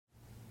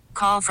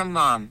call from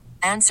mom.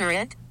 Answer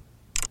it.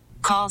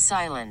 Call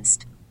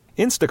silenced.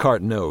 Instacart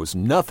knows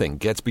nothing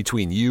gets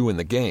between you and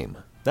the game.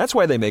 That's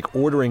why they make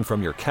ordering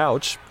from your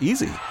couch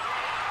easy.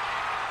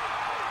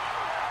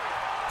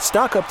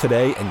 Stock up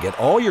today and get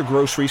all your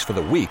groceries for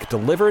the week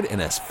delivered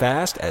in as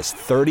fast as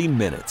 30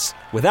 minutes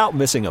without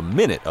missing a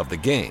minute of the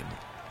game.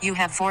 You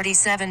have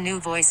 47 new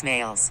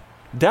voicemails.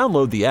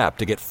 Download the app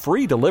to get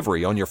free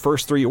delivery on your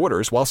first 3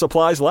 orders while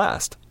supplies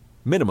last.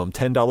 Minimum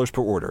 $10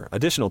 per order.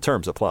 Additional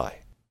terms apply.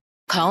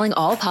 Calling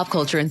all pop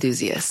culture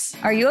enthusiasts.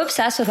 Are you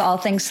obsessed with all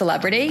things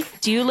celebrity?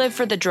 Do you live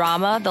for the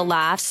drama, the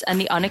laughs,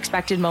 and the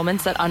unexpected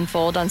moments that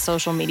unfold on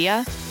social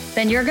media?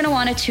 Then you're going to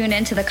want to tune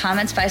in to the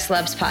Comments by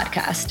Celebs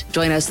podcast.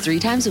 Join us 3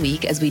 times a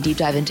week as we deep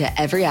dive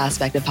into every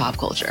aspect of pop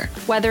culture.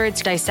 Whether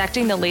it's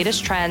dissecting the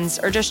latest trends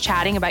or just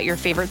chatting about your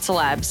favorite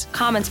celebs,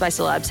 Comments by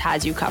Celebs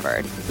has you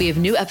covered. We have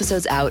new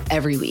episodes out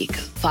every week.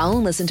 Follow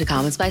and listen to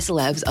Comments by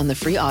Celebs on the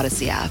free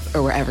Odyssey app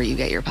or wherever you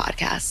get your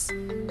podcasts.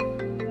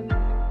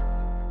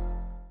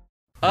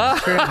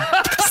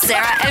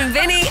 Sarah and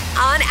Vinny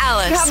on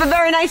Alice. Have a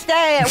very nice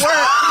day at work.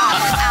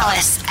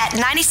 Alice at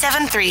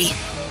 97.3.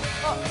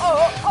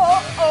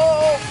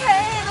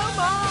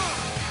 Panama.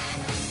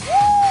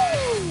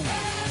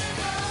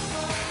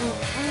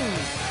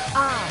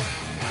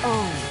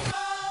 Woo!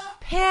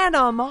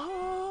 Panama.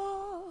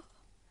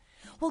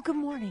 Well, good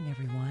morning,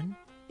 everyone.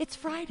 It's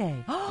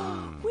Friday.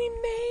 We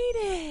made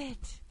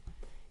it.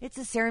 It's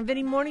the Sarah and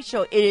Vinny Morning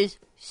Show. It is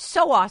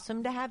so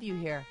awesome to have you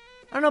here.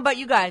 I don't know about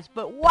you guys,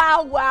 but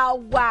wow.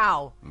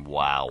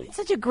 Wow. It's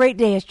such a great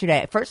day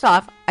yesterday. First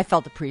off, I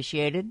felt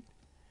appreciated.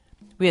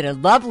 We had a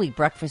lovely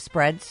breakfast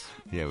spreads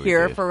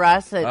here did. for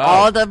us at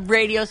all the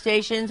radio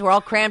stations. We're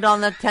all crammed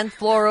on the 10th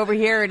floor over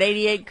here at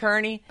 88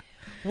 Kearney.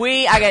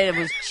 I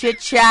was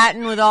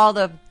chit-chatting with all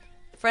the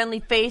friendly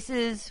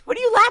faces. What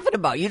are you laughing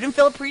about? You didn't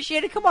feel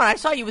appreciated? Come on, I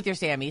saw you with your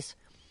Sammys.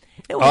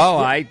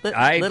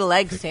 Little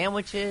egg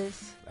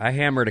sandwiches. I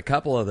hammered a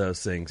couple of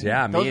those things.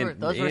 Yeah, me and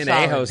solid.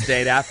 Aho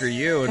stayed after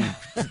you and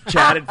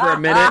chatted for a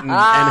minute and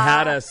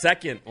had a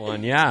second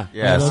one. Yeah.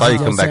 Yeah, I saw you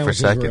come back for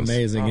seconds.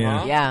 Amazing,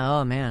 yeah. Yeah,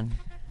 oh man.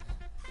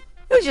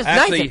 It was just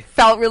nice. It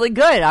felt really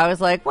good. I was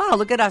like, wow,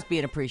 look at us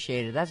being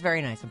appreciated. That's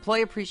very nice.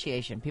 Employee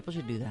appreciation. People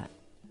should do that.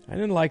 I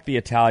didn't like the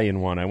Italian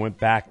one. I went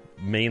back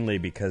mainly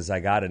because I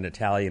got an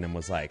Italian and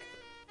was like,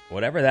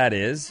 whatever that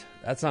is,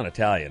 that's not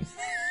Italian.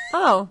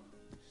 Oh.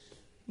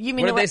 You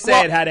mean what did they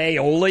say? It had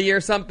aioli or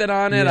something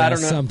on it? Yeah, I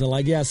don't know. Something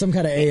like, some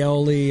kind of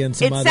aioli and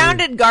some It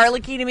sounded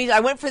garlicky to me.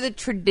 I went for the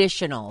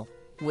traditional,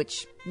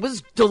 which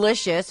was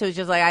delicious. It was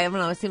just like, I don't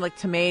know, it seemed like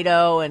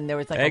tomato and there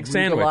was like egg a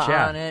sandwich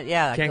on it.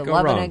 Yeah. Can't go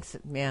love wrong. Eggs,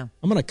 yeah.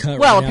 I'm going to cut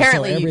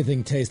apparently now, so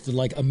everything tasted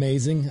like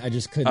amazing. I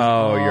just couldn't.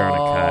 Oh, you're on a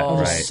cut, I was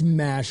right. just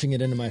smashing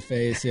it into my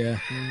face, yeah.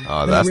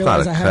 Oh, Then that's I not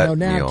realized a I had cut no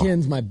meal.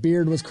 napkins. My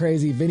beard was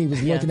crazy. Vinny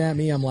was looking at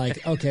me. I'm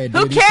like, okay, dude.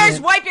 Who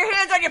cares? Wipe your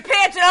hands on your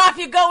pants and off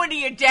you go into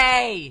your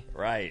day.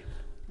 Right.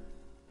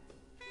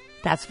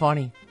 That's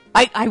funny.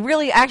 I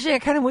really, actually, I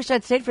kind of wish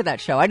I'd stayed for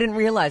that show. I didn't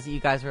realize that you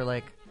guys were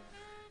like,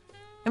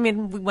 I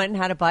mean, we went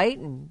and had a bite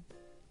and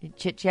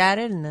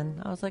chit-chatted, and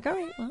then I was like, all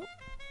right, well.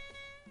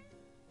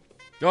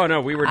 Oh,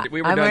 no, we were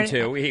done, ready.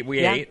 too.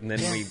 We ate, and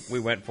then we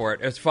went for it.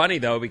 It was funny,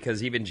 though,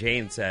 because even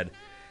Jane said,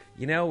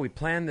 you know, we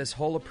planned this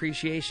whole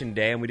appreciation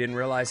day, and we didn't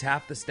realize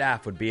half the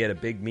staff would be at a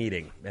big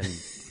meeting. And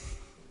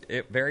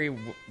it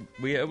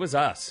was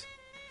us.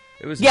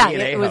 It was me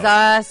and it Aho. was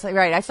us.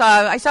 Right. I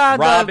saw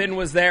Robin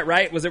was there,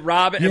 right? Was it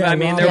Robin? Yeah, I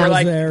mean, Robin there were was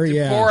like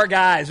there, 4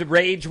 guys.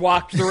 Rage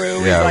walked through.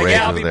 He's Yeah, like, Rage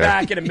I'll was be there.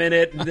 back in a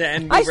minute.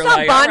 And we I were saw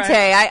like, all Bonte.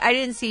 right. I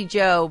didn't see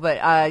Joe, but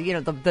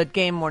the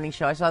game morning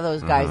show. I saw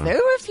those guys there.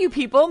 There were a few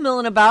people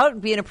milling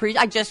about, being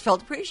appreciated. I just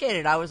felt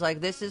appreciated. I was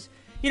like, this is,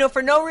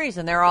 for no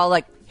reason. They're all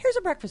like, here's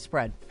a breakfast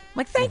spread. I'm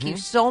like, thank you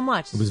so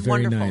much. It was It's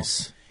very wonderful.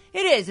 nice.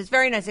 It is. It's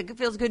very nice. It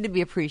feels good to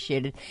be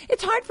appreciated.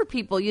 It's hard for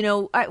people,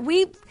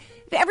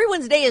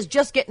 everyone's day is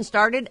just getting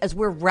started as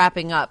we're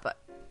wrapping up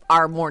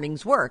our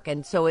morning's work,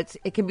 and so it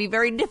can be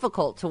very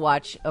difficult to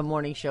watch a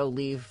morning show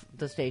leave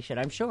the station.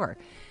 I'm sure.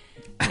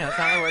 It's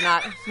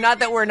not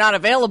that we're not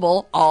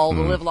available all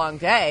the live long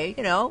day.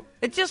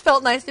 It just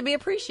felt nice to be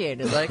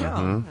appreciated. Like,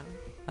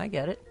 I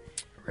get it.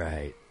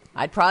 Right.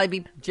 I'd probably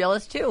be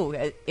jealous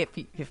too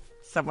if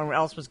someone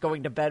else was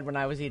going to bed when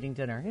I was eating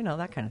dinner.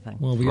 That kind of thing.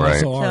 Well, we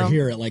also are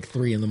here at like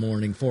 3 in the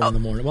morning, 4 in the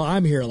morning. Well,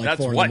 I'm here at like That's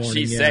 4 in the what morning.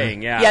 she's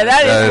saying, yeah. Yeah,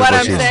 that is what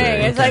I'm she's saying.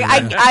 saying. It's like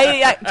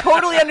I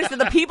totally understand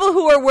the people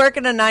who are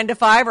working a 9 to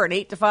 5 or an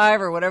 8 to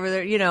 5 or whatever.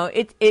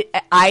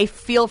 I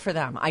feel for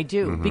them. I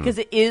do because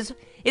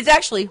it's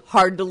actually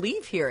hard to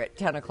leave here at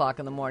 10 o'clock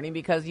in the morning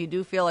because you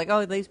do feel like,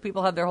 oh, these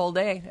people have their whole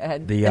day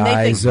ahead. The and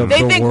eyes they of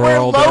think the we're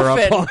world are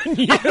loafing. upon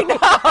you.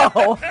 I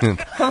know.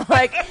 I'm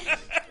like,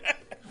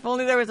 if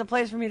only there was a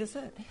place for me to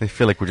sit. They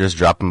feel like we're just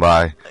dropping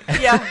by.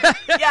 Yeah.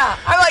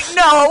 I'm like,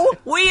 no,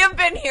 we have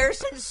been here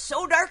since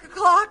so dark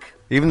o'clock.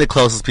 Even the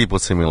closest people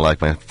to me,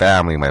 like my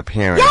family, my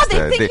parents. Yeah,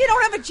 they think you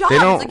don't have a job. They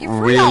It's don't like you're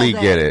free all really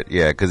day. get it.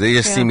 Yeah, because they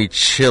just see me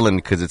chilling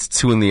because it's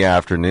 2 in the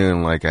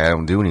afternoon. Like I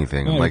don't do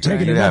anything. Oh, I'm you're like,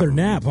 taking yeah. another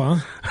nap, huh?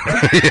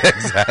 Yeah,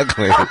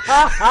 exactly.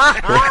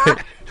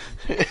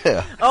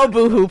 Oh,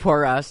 boo-hoo,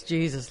 poor us.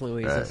 Jesus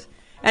Louises.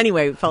 Right.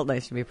 Anyway, it felt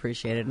nice to be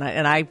appreciated.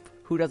 And I,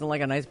 who doesn't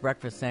like a nice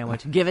breakfast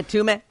sandwich? Give it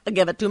to me.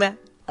 Give it to me.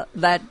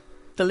 That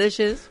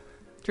delicious,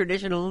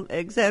 traditional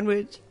egg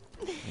sandwich.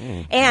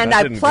 And that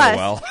I didn't plus,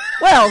 go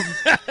well,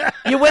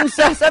 you win.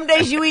 Some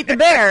days you eat the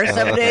bear.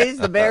 Some days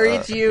the bear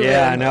eats you.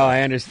 Yeah, no,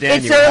 I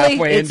understand. It's You were early.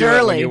 halfway It's into it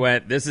early. when you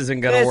went, this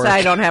isn't going to work.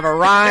 I don't have a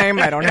rhyme.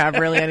 I don't have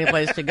really any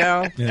place to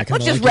go. Yeah, Let's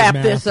kinda just like wrap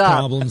your this math up.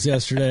 Problems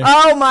yesterday.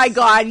 Oh my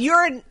God,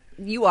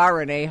 you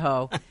are an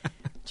a-ho.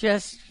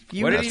 Just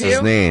you. What did That's you his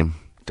do? name.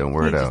 Don't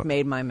wear He it just out.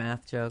 made my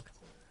math joke.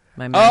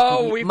 My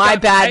math, we've my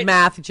got- bad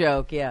math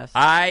joke. Yes.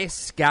 I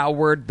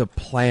scoured the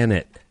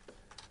planet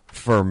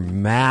for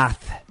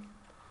math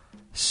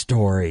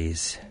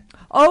stories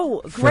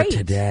Oh, great. for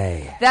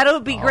today. That'll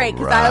be great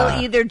because right.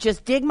 I'll either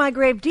just dig my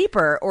grave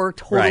deeper or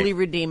totally Right.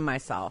 redeem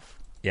myself.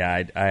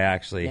 Yeah, I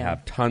actually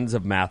have tons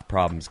of math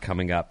problems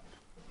coming up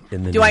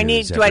in the Do news. I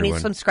need everyone.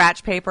 some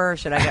scratch paper or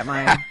should I get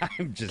my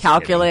I'm just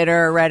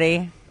calculator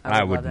ready?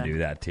 I would wouldn't love do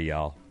that to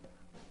y'all.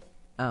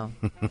 Oh,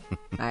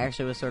 I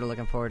actually was sort of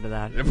looking forward to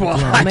that. Well,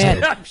 Oh,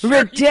 man. I'm sure you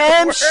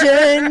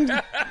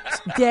Redemption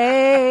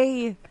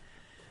Day.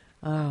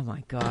 Oh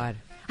my God.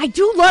 I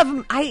do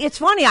love. It's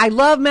funny. I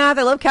love math.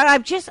 I love count.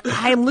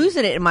 I am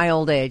losing it in my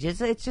old age.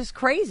 It's just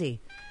crazy.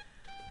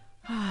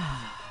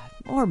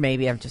 Or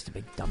maybe I'm just a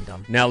big dum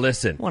dum. Now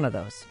listen, One of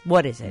those.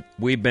 What is it?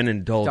 we've been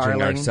indulging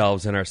Darling.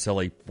 ourselves in our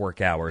silly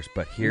work hours,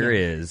 but here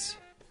is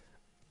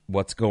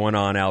what's going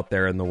on out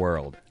there in the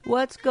world.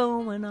 What's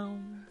going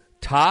on?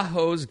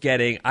 Tahoe's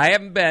getting. I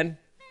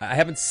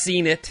haven't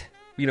seen it.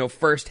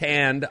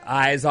 Firsthand,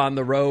 eyes on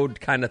the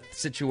road kind of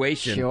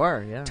situation.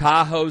 Sure, yeah.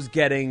 Tahoe's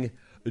getting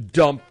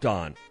dumped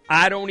on.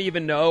 I don't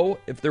even know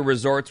if the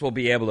resorts will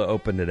be able to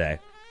open today.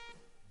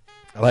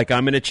 I'm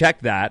going to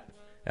check that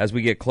as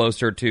we get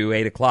closer to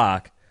 8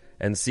 o'clock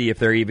and see if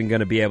they're even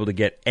going to be able to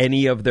get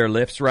any of their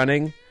lifts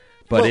running.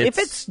 But Well, if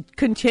it's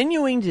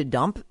continuing to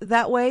dump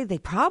that way, they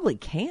probably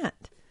can't.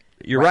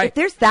 You're right. If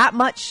there's that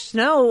much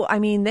snow, I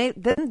mean,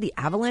 then the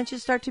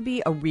avalanches start to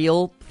be a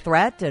real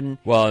threat. And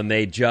Well, and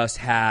they just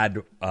had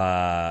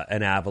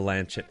an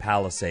avalanche at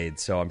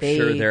Palisades, so I'm They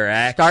sure they're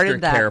extra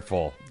started that.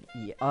 careful.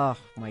 oh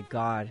my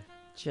God,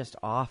 just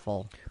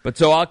awful. But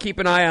so I'll keep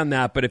an eye on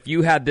that. But if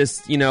you had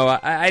this,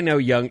 I know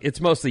it's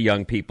mostly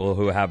young people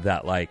who have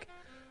that,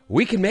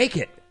 we can make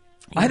it.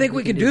 I think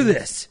we can do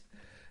this.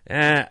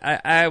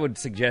 I would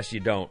suggest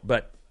you don't,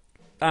 but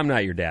I'm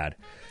not your dad.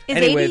 Is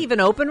Anyway, 80 even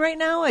open right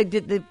now?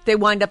 Did they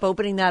wind up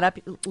opening that up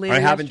later? I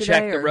haven't yesterday,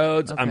 checked the or-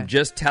 roads. Okay. I'm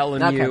just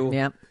telling Okay, you,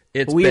 yeah.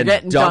 it's We are been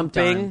getting dumped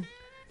dumping. on.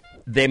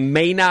 They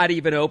may not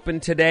even open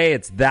today.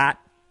 It's that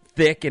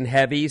thick and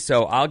heavy.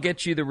 So I'll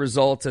get you the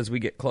results as we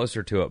get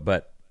closer to it.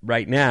 But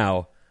right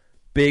now,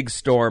 big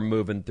storm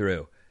moving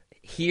through.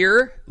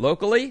 Here,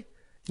 locally,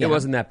 Yeah. it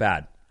wasn't that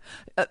bad.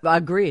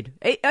 Agreed.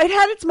 It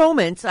had its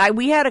moments.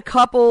 We had a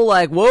couple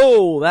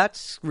whoa,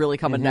 that's really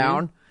coming Mm-hmm.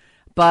 down.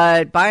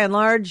 But by and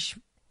large,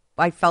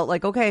 I felt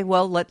like, okay,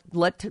 well,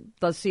 let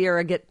the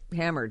Sierra get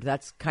hammered.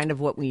 That's kind of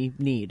what we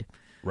need.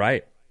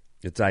 Right.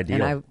 It's ideal.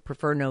 And I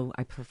prefer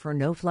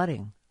no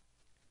flooding.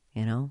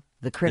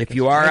 The creek. If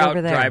you is are right out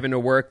over there. driving to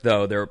work,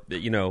 though, they're,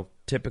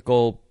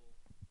 typical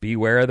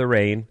beware of the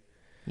rain.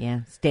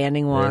 Yeah,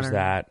 standing water. There's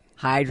that.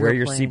 Hydroplaning. Where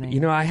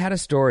your I had a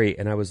story,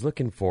 and I was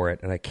looking for it,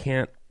 and I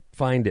can't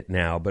find it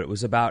now, but it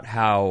was about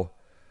how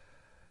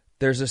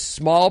there's a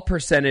small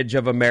percentage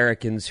of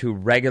Americans who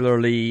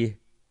regularly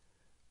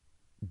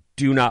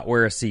do not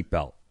wear a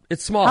seatbelt.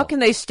 It's small. How can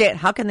they stand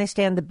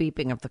the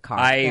beeping of the car?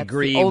 I That's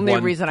agree, The only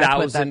reason I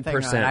put that thing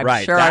 1000%, on. I'm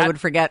right. sure I That- would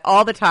forget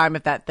all the time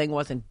if that thing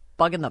wasn't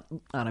bugging the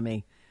out of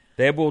me.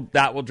 That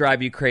will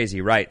drive you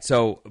crazy, right?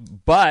 So,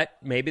 but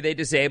maybe they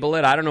disable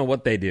it. I don't know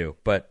what they do,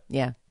 but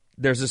Yeah.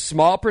 there's a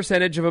small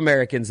percentage of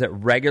Americans that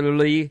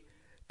regularly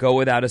go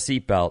without a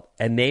seatbelt,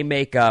 and they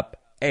make up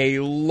a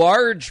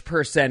large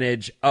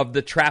percentage of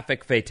the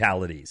traffic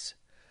fatalities.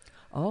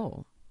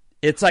 Oh.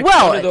 It's like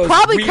one of those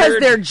probably because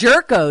weird- they're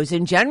jerkos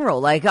in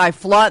general. I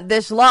flaunt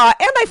this law,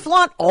 and I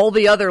flaunt all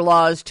the other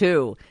laws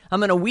too. I'm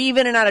going to weave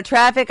in and out of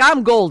traffic.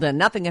 I'm golden.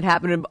 Nothing can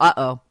happen.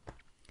 Uh-oh.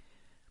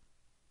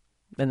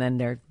 And then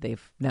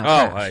they've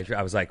now crashed.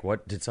 I was like,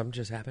 what? Did something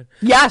just happen?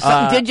 Yeah,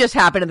 something did just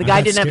happen, and the guy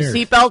got didn't have a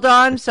scared. seatbelt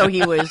on, so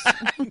he was.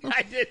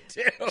 I did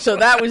too. So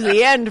that was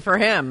the end for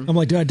him. I'm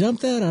like, do I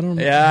dump that? I don't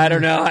know. Yeah, I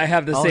don't know. I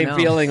have the Oh, same no.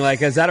 feeling.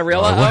 Is that a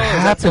real? What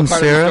that's happened,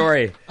 part of Sarah? the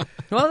story.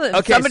 Well,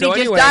 Okay, somebody so just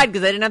anyway- died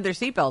because they didn't have their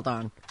seatbelt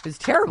on. It was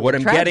terrible. What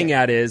I'm Tragic. getting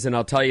at is, and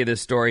I'll tell you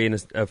this story in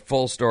a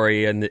full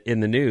story in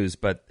the news,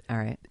 but All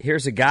right.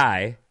 here's a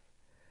guy.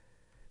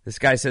 This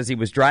guy says he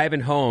was driving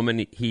home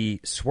and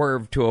he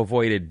swerved to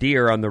avoid a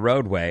deer on the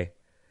roadway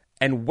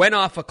and went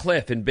off a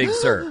cliff in Big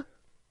Sur.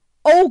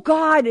 Oh,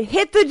 God,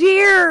 hit the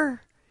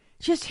deer.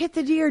 Just hit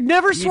the deer.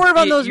 Never swerve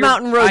on those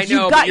mountain roads. I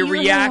know, You've but got your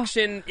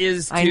reaction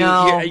is to I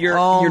know. your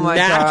Oh, my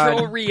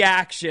natural God.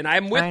 reaction.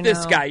 I'm with I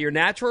this know. guy. Your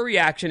natural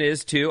reaction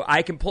is to,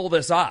 I can pull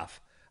this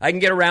off. I can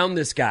get around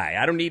this guy.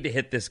 I don't need to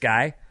hit this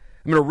guy.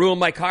 I'm going to ruin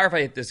my car if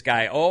I hit this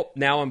guy. Oh,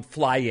 now I'm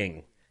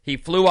flying. He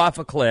flew off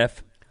a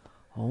cliff.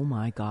 Oh,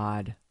 my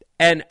God.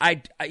 And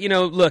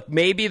look,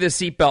 maybe the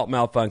seatbelt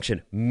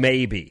malfunction,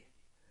 maybe.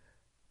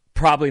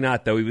 Probably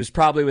not, though. He was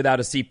probably without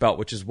a seatbelt,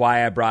 which is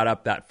why I brought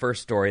up that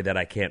first story that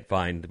I can't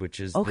find, which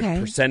is the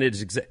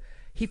percentage.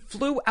 He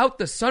flew out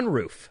the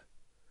sunroof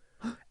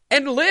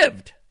and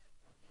lived.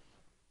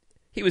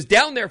 He was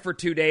down there for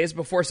 2 days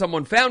before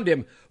someone found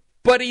him,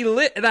 but he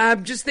lit. And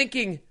I'm just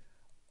thinking,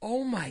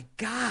 oh my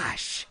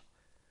gosh.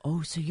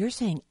 Oh, so you're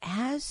saying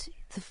as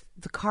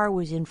the car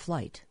was in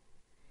flight,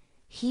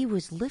 he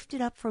was lifted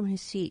up from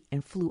his seat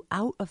and flew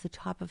out of the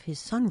top of his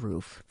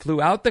sunroof.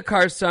 Flew out the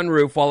car's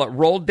sunroof while it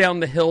rolled down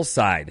the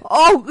hillside.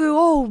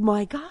 Oh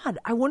my God.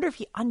 I wonder if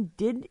he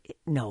undid it.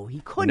 No, he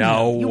couldn't.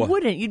 No. You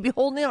wouldn't. You'd be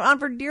holding it on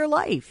for dear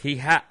life.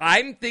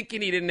 I'm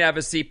thinking he didn't have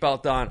a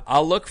seatbelt on.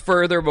 I'll look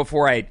further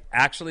before I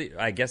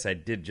guess I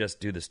did just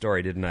do the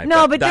story, didn't I?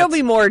 No, but there'll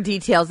be more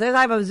details. I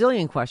have a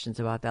zillion questions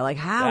about that. Like,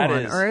 how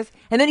on earth?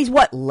 And then he's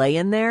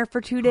laying there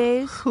for 2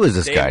 days? Who is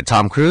this guy?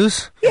 Tom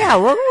Cruise? Yeah,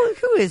 well,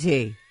 who is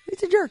he?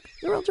 He's a jerk.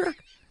 He's a real jerk.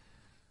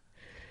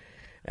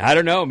 I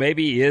don't know.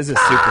 Maybe he is a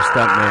super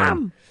stunt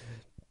man.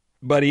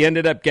 But he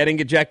ended up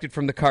getting ejected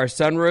from the car's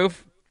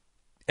sunroof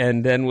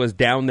and then was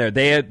down there.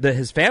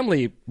 His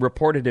family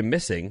reported him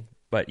missing.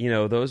 But,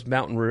 those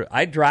mountain routes.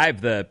 I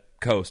drive the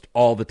coast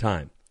all the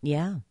time.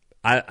 Yeah.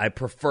 I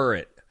prefer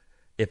it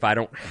if I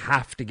don't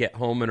have to get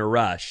home in a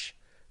rush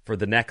for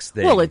the next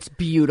thing. Well, it's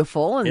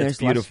beautiful and it's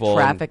there's less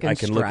traffic and I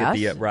can stress.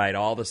 look at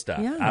all the stuff.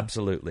 Yeah.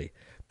 Absolutely.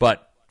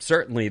 But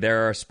certainly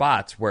there are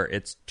spots where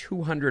it's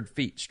 200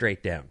 feet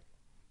straight down.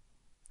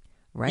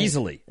 Right.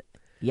 Easily.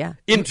 Yeah.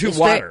 Into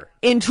water.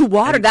 Into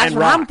water. That's and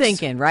what rocks. I'm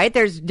thinking, right?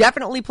 There's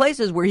definitely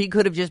places where he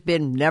could have just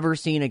been never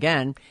seen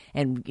again.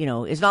 And,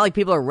 it's not like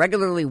people are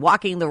regularly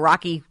walking the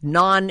rocky,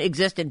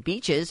 non-existent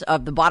beaches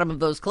of the bottom of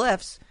those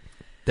cliffs.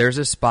 There's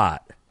a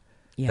spot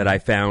that I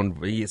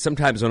found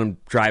sometimes when I'm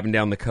driving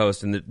down the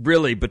coast, and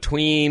really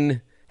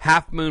between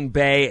Half Moon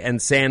Bay and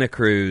Santa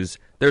Cruz,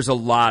 there's a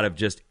lot of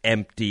just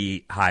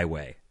empty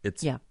highway.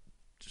 There's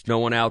no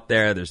one out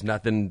there. There's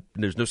nothing.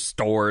 There's no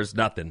stores,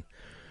 nothing.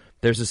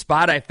 There's a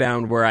spot I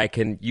found where I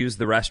can use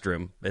the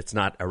restroom. It's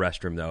not a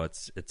restroom, though.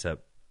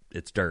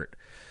 It's dirt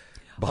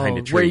behind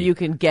a tree. Where you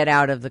can get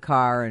out of the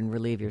car and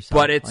relieve yourself.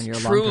 But it's on your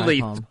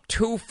truly long drive home.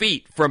 2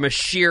 feet from a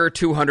sheer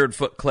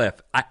 200-foot cliff.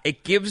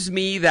 It gives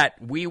me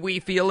that wee-wee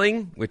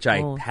feeling, which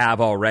I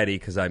have already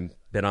because I've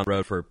been on the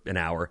road for an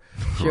hour.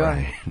 Sure.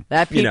 Right.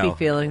 That pee-pee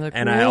feeling. Like,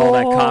 and all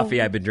that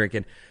coffee I've been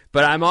drinking.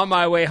 But I'm on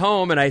my way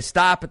home, and I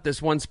stop at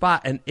this one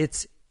spot, and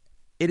it's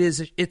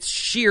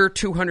sheer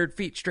 200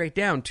 feet straight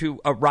down to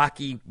a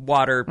rocky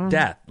water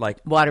death. Like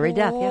watery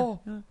death, yeah.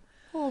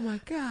 Oh, my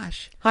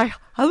gosh. Let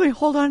me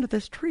hold on to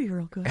this tree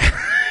real good.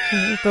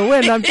 The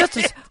wind,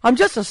 I'm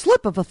just a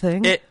slip of a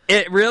thing.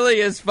 It really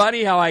is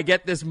funny how I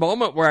get this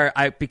moment where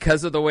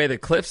because of the way the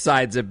cliff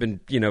sides have been,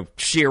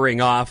 shearing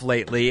off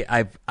lately,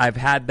 I've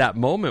had that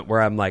moment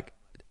where I'm like,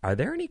 are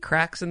there any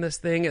cracks in this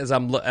thing? As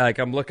I'm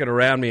looking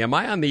around me, am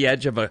I on the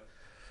edge of a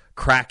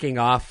cracking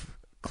off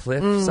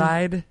cliff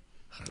side?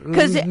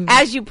 Because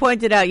as you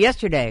pointed out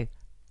yesterday,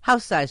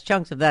 house-sized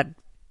chunks of that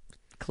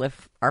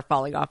cliff are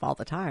falling off all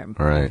the time.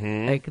 Right.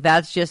 Like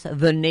that's just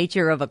the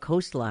nature of a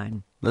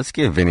coastline. Let's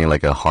give Vinny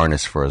like a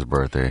harness for his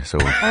birthday. So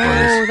for his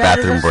that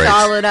bathroom is a breaks.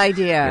 solid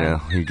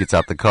idea. He gets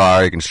out the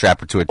car, he can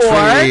strap it to a tree. Or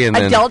and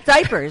then adult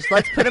diapers.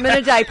 Let's put him in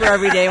a diaper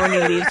every day when he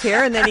leaves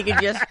here, and then he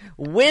can just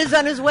whiz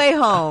on his way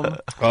home.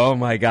 Oh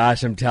my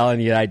gosh! I'm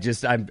telling you,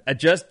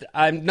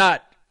 I'm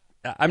not.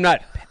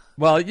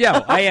 Well,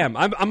 yeah, I am.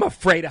 I'm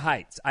afraid of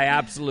heights. I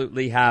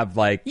absolutely have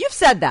You've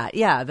said that,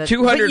 yeah.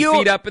 200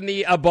 feet up in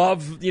the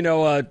above,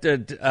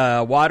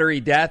 watery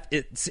death.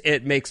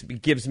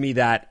 It gives me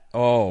that.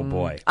 Oh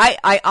boy.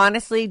 I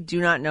honestly do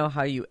not know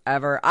how you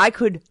ever. I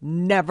could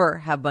never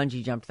have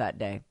bungee jumped that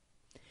day.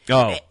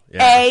 Oh,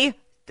 yeah.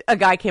 A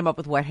guy came up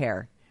with wet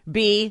hair.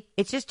 B,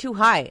 it's just too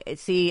high.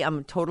 See, I'm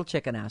a total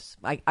chicken ass.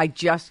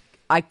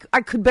 I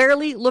could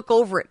barely look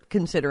over it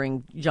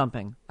considering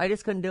jumping. I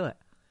just couldn't do it.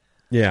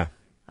 Yeah.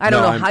 I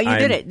don't know how you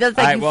did it. It's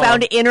like you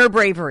found inner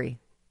bravery.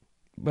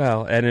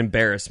 Well, an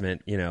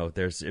embarrassment,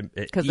 there's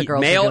because the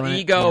girls male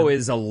ego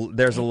is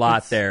there's a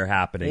lot there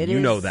happening. You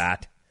know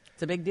that.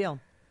 It's a big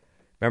deal.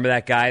 Remember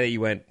that guy that you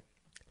went,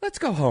 let's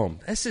go home.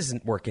 This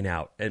isn't working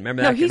out. And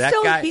remember that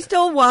guy? He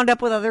still wound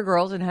up with other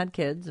girls and had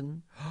kids.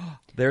 And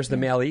there's the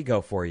male ego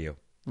for you.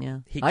 Yeah.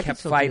 He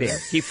kept fighting.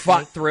 He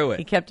fought through it.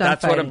 He kept on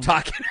That's fighting. what I'm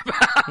talking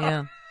about.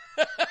 Yeah.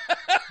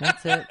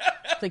 That's it.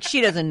 It's like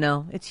she doesn't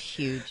know. It's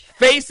huge.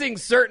 Facing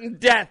certain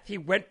death, he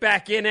went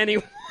back in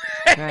anyway.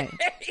 Right.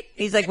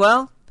 He's like,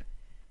 well,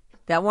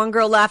 that one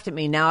girl laughed at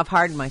me. Now I've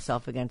hardened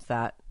myself against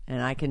that,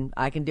 and I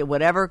can do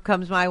whatever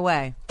comes my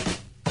way.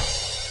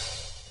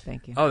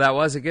 Thank you. Oh, that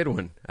was a good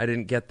one. I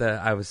didn't get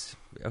I was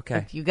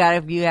okay. You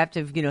have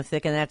to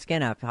thicken that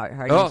skin up, harden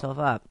yourself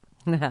up.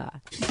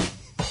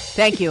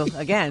 Thank you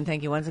again.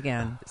 Thank you once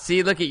again.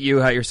 See, look at you,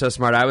 how you're so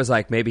smart. I was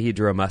like, maybe he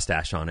drew a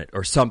mustache on it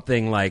or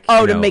something like.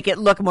 To make it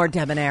look more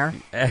debonair.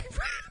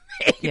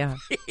 Yeah.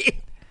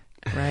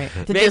 Right.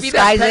 To maybe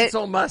that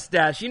pencil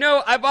mustache.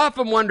 I've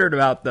often wondered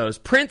about those.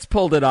 Prince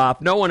pulled it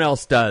off. No one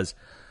else does.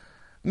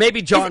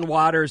 Maybe John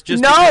Waters,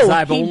 just because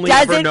I've only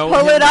ever known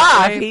him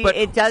that way, but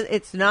it does.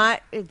 It's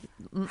not.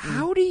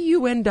 How do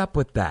you end up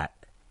with that,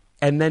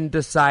 and then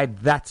decide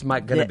that's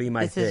going to be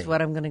my thing? This is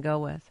what I'm going to go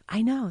with.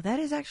 I know that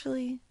is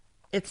actually.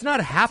 It's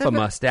not half a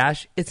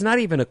mustache. It's not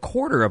even a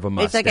quarter of a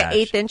mustache. It's like an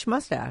 1/8-inch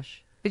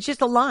mustache. It's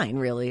just a line,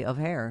 really, of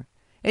hair.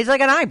 It's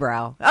like an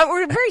eyebrow,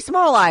 or a very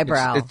small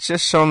eyebrow. It's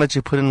just showing that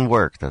you put in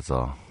work. That's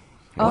all.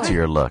 To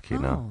your look, you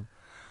know.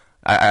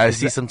 I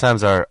see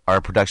sometimes our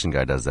production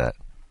guy does that.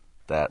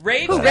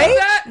 Rage does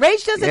that?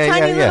 Rage does a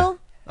tiny little.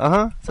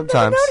 Sometimes.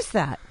 I never noticed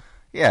that.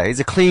 Yeah, he's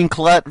a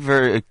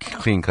very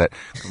clean cut,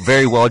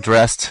 very well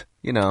dressed.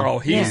 You know. Oh,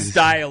 he's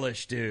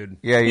stylish, dude.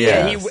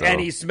 Yeah. And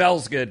he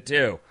smells good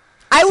too.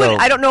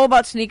 I don't know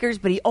about sneakers,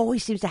 but he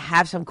always seems to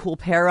have some cool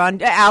pair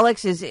on.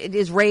 Alex,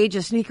 is Rage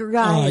a sneaker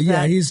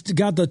guy? He's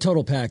got the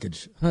total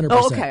package, 100%.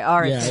 Oh, okay,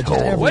 all right.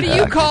 Yeah, what do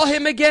you call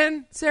him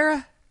again,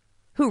 Sarah?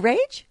 Who,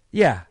 Rage?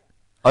 Yeah.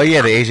 Oh,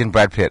 yeah, the Asian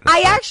Brad Pitt.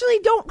 I actually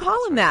don't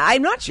call him that.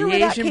 I'm not sure where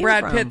that came Asian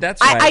Brad from. Pitt,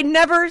 that's right. I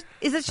never...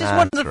 Is this just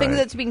one of the things right.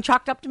 that's being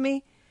chalked up to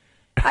me?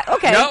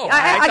 Okay. No,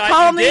 I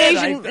call him the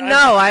Asian...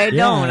 No, I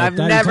don't. I've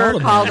never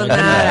called him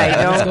that.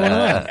 I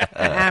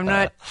don't. I'm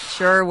not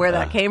sure where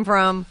that came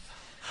from.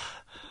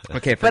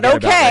 Okay,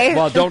 about Rage.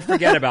 Well, don't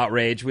forget about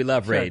Rage. We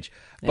love Rage.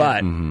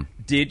 But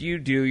did you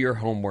do your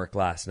homework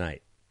last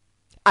night?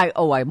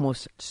 I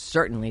most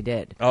certainly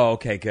did. Oh,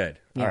 okay, good.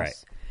 Yes. All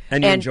right.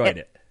 And you enjoyed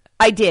it.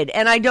 I did.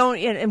 And I don't,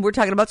 and we're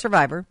talking about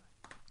Survivor.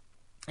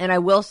 And I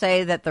will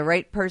say that the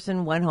right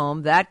person went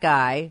home. That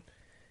guy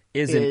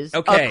is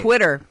a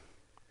quitter.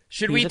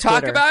 Should we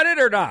talk about it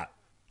or not?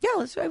 Yeah,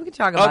 we can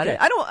talk about it.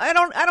 I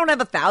don't have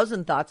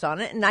 1,000 thoughts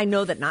on it, and I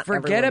know that not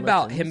Forget everyone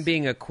about listens. him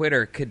being a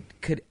quitter.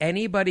 Could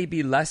anybody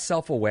be less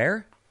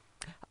self-aware?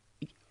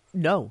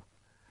 No.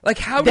 Like,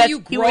 how do you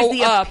grow up? He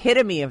was the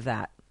epitome of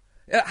that.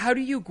 How do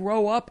you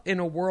grow up in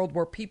a world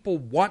where people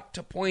want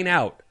to point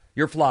out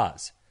your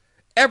flaws?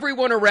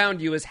 Everyone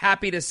around you is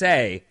happy to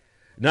say,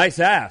 "Nice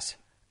ass,"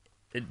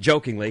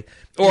 jokingly,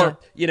 or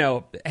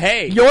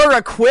 "Hey, you're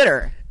a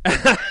quitter."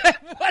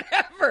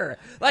 Whatever.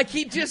 Like,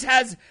 he just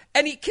has,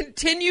 and he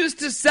continues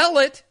to sell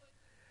it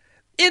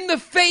in the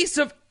face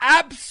of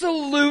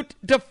absolute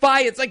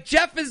defiance. Like,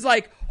 Jeff is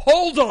like,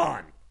 hold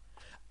on.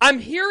 I'm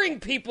hearing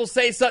people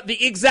say the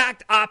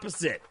exact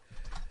opposite.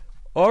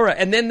 All right.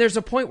 And then there's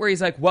a point where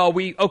he's like, well,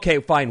 okay,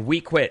 fine,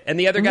 we quit. And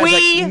the other guy's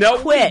like,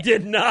 no, we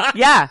did not.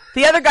 Yeah.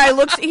 The other guy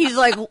he's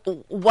like,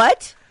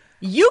 what?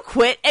 You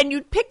quit and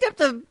you picked up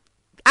the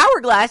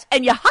hourglass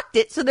and you hucked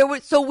it,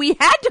 so we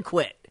had to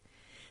quit.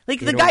 Like,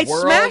 the guy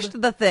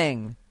smashed the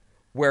thing.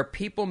 Where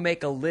people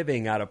make a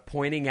living out of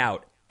pointing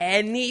out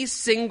any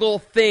single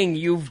thing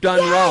you've done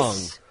wrong.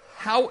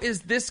 How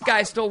is this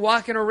guy still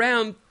walking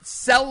around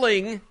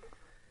selling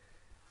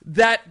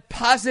that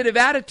positive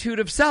attitude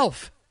of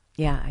self?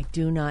 Yeah, I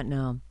do not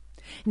know.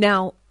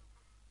 Now,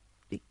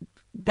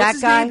 what's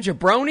his name?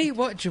 Jabroni?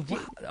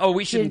 What?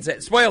 We shouldn't say.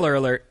 Spoiler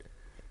alert.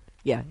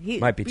 Yeah,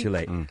 might be too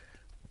late.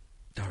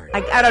 Darn.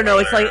 I don't know.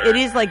 It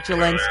is like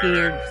Jelensky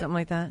or something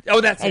like that.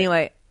 Oh, that's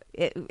anyway.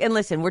 And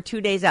listen, we're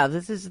 2 days out.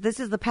 This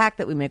is the pact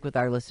that we make with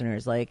our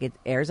listeners. Like, it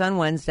airs on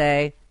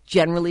Wednesday.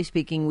 Generally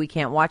speaking, we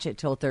can't watch it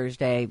till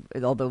Thursday,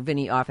 although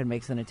Vinny often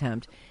makes an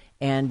attempt.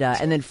 And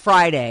then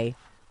Friday,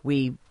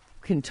 we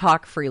can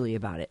talk freely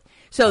about it.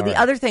 So the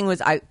other thing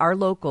was our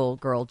local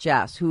girl,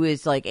 Jess, who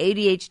is like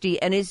ADHD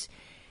and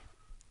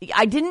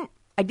I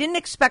didn't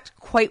expect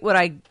quite what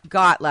I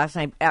got last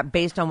night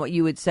based on what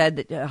you had said,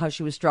 that how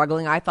she was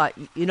struggling. I thought,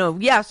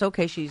 yes,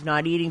 okay, she's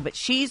not eating, but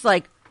she's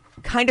like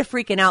kind of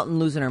freaking out and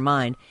losing her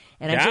mind.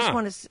 And I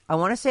want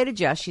to say to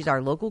Jess, she's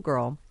our local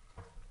girl.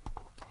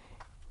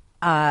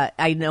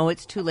 I know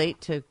it's too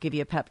late to give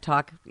you a pep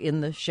talk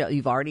in the show.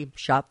 You've already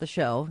shot the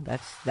show.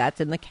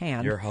 That's in the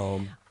can. You're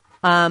home.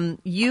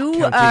 You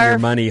counting are your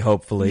money,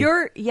 hopefully.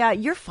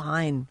 You're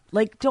fine.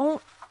 Like,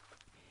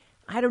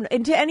 I don't know.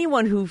 And to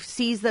anyone who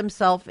sees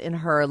themselves in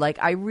her, like,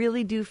 I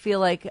really do feel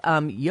like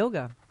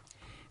yoga,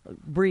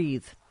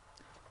 breathe,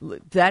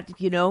 that,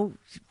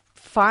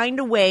 find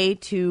a way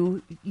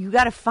you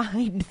got to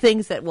find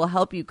things that will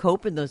help you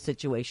cope in those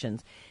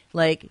situations.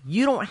 Like,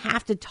 you don't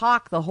have to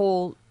talk the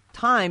whole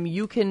time.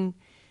 You can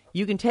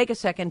take a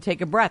second,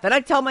 take a breath. And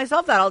I tell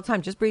myself that all the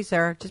time. Just breathe,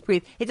 Sarah. Just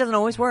breathe. It doesn't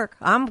always work.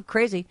 I'm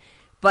crazy.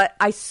 But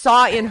I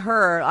saw in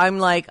her, I'm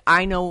like,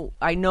 I know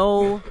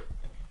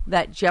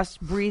that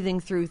just breathing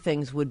through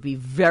things would be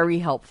very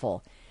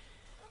helpful.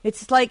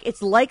 It's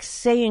like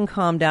saying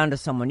calm down to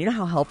someone. You know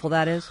how helpful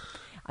that is?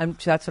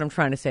 That's what I'm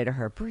trying to say to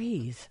her.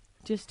 Breathe.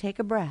 Just take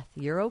a breath.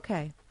 You're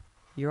okay.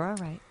 You're all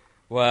right.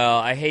 Well,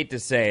 I hate to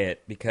say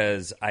it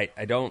because I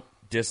don't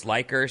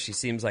dislike her. She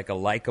seems like a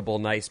likable,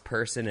 nice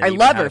person. And I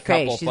love her a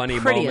couple face. She's funny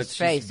pretty moments. as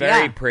face. She's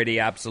very pretty,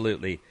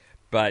 absolutely.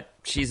 But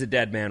she's a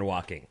dead man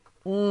walking.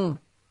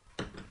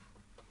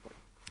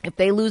 If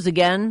they lose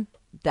again,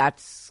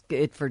 that's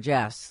it for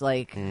Jess.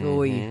 Like,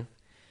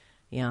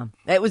 yeah.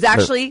 I was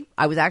actually,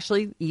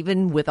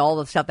 even with all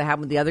the stuff that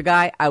happened with the other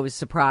guy, I was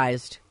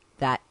surprised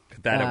that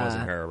it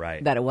wasn't her,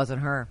 right? That it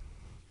wasn't her.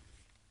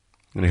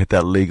 Gonna hit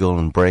that legal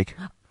and break.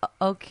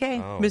 Okay,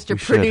 Oh. Mr. We should.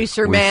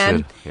 Producer We Man.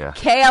 should, yeah.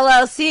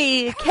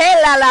 KLLC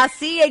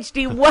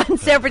HD1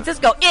 San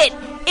Francisco. It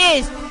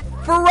is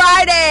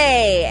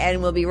Friday,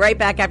 and we'll be right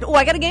back after. Oh,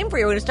 I got a game for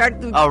you. We're going to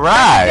start the All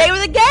right. day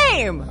with a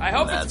game. I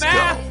hope it's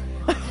math.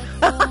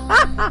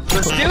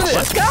 Let's do this.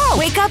 Let's go.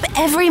 Wake up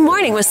every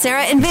morning with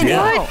Sarah and Vinny.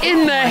 What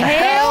in the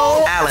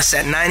hell? Alice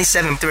at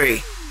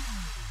 97.3.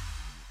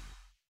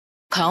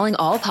 Calling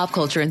all pop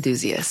culture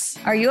enthusiasts.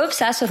 Are you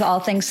obsessed with all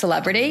things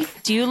celebrity?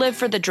 Do you live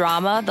for the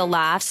drama, the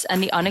laughs,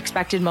 and the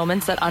unexpected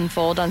moments that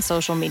unfold on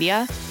social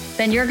media?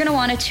 Then you're going to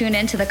want to tune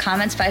in to the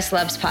Comments by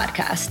Celebs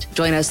podcast.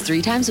 Join us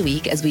 3 times a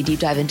week as we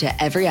deep dive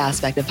into every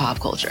aspect of pop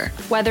culture.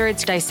 Whether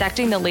it's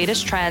dissecting the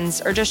latest trends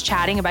or just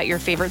chatting about your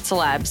favorite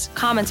celebs,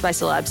 Comments by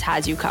Celebs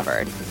has you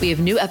covered. We have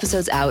new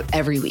episodes out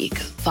every week.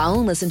 Follow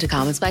and listen to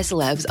Comments by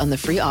Celebs on the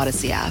free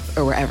Odyssey app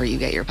or wherever you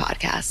get your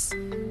podcasts.